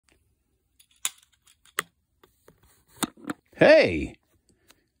Hey,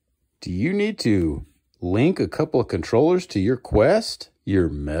 do you need to link a couple of controllers to your Quest? Your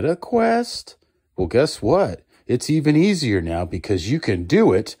Meta Quest? Well, guess what? It's even easier now because you can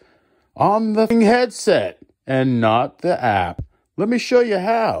do it on the headset and not the app. Let me show you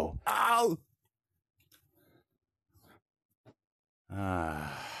how. Ow!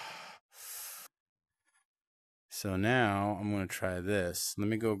 So now I'm going to try this. Let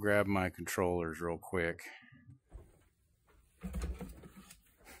me go grab my controllers real quick.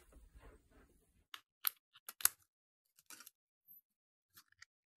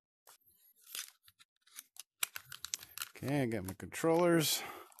 Okay, I got my controllers.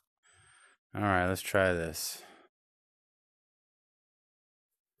 All right, let's try this.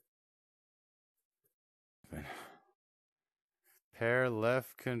 Pair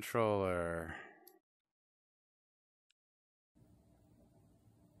left controller.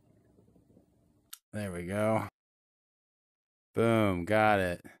 There we go. Boom, got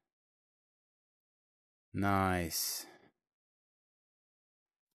it. Nice.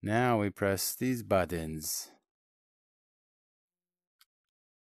 Now we press these buttons.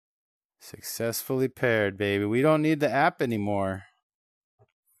 Successfully paired, baby. We don't need the app anymore.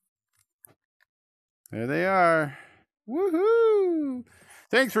 There they are. Woohoo!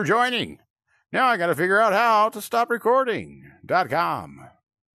 Thanks for joining. Now I got to figure out how to stop recording.com.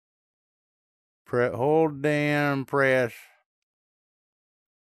 Hold down, press.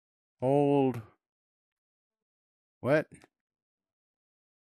 Hold. What?